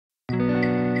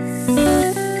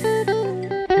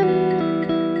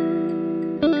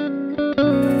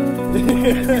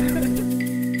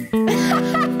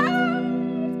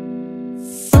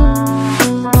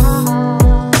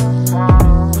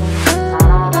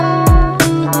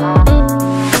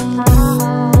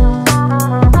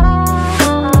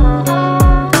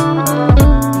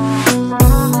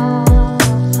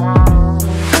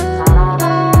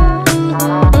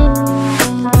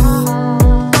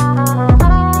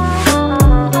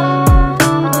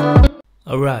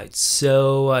Alright,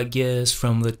 so I guess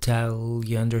from the title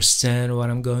you understand what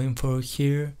I'm going for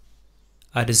here.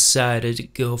 I decided to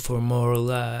go for more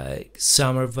like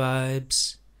summer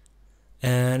vibes,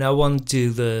 and I won't do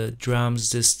the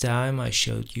drums this time. I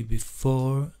showed you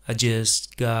before. I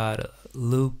just got a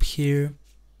loop here.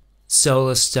 So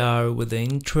let's start with the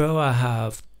intro. I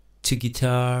have two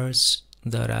guitars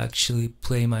that I actually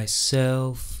play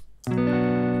myself.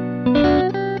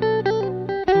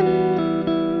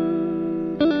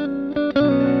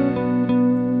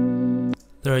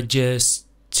 There are just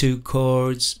two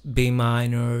chords, B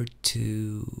minor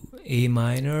to E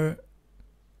minor,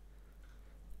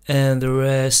 and the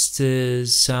rest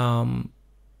is some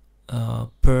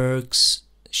perks,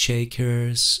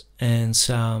 shakers, and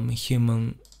some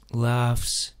human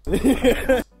laughs.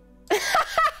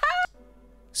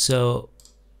 So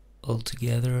all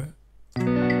together.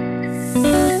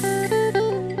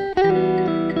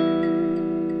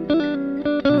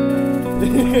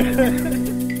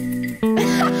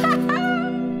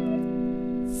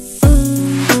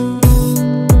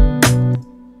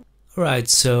 Alright,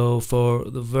 so for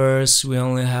the verse we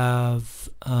only have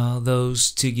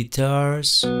those two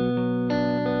guitars.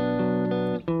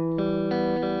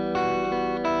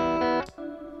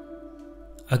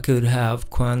 I could have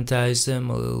quantized them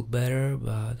a little better,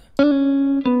 but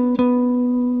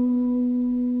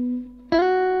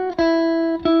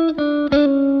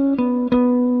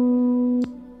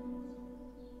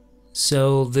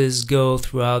so this go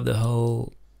throughout the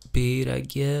whole beat, I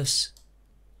guess.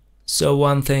 So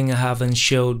one thing I haven't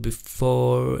showed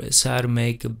before is how to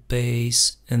make a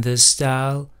bass in this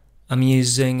style. I'm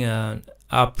using an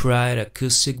upright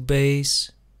acoustic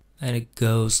bass, and it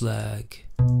goes like.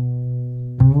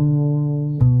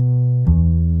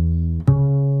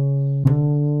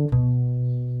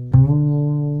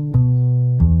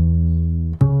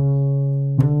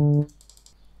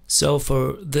 So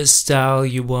for this style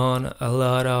you want a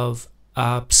lot of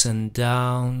ups and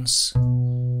downs.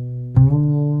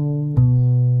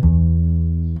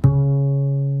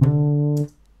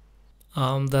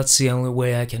 That's the only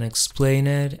way I can explain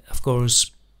it. Of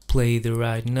course, play the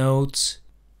right notes.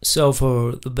 So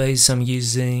for the bass I'm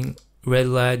using red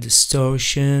light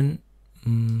distortion.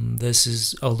 This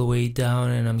is all the way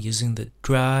down and I'm using the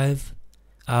drive.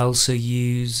 I also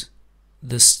use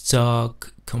the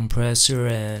stock compressor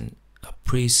and a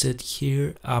preset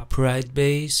here, upright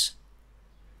bass,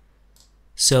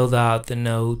 so that the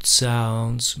note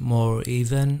sounds more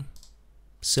even.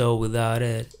 So without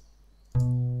it,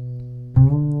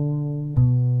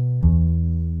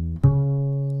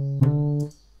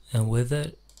 and with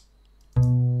it,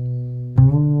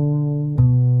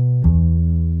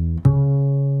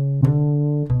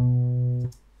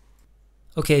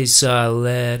 okay, so I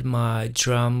led my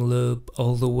drum loop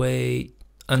all the way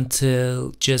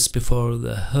until just before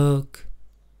the hook,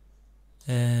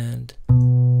 and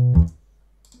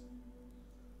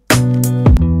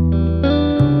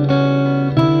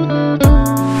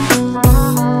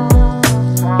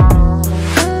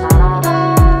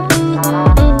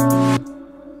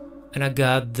I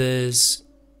got this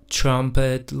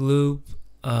trumpet loop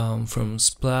from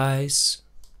Splice.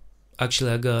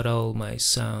 Actually, I got all my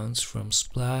sounds from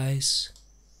Splice.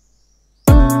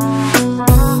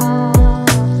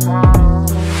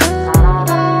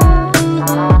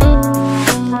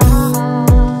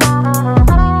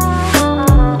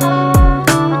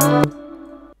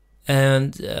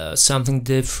 And something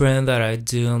different that I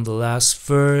do on the last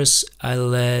verse, I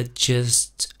led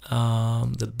just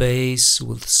the bass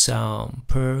with some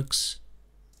perks.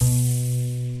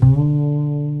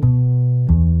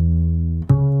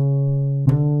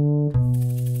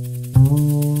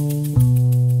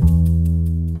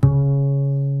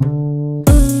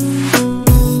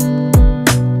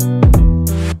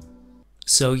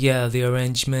 So yeah, the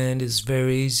arrangement is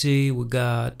very easy. We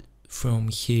got from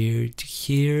here to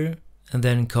here and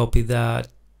then copy that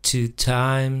 2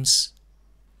 times.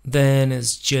 Then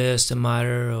it's just a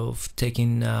matter of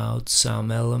taking out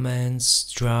some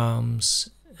elements, drums,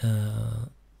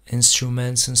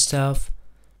 instruments and stuff.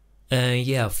 And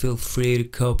yeah, feel free to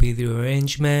copy the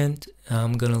arrangement.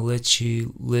 I'm gonna let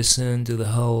you listen to the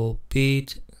whole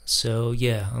beat. So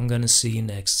yeah, I'm gonna see you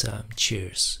next time.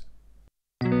 Cheers.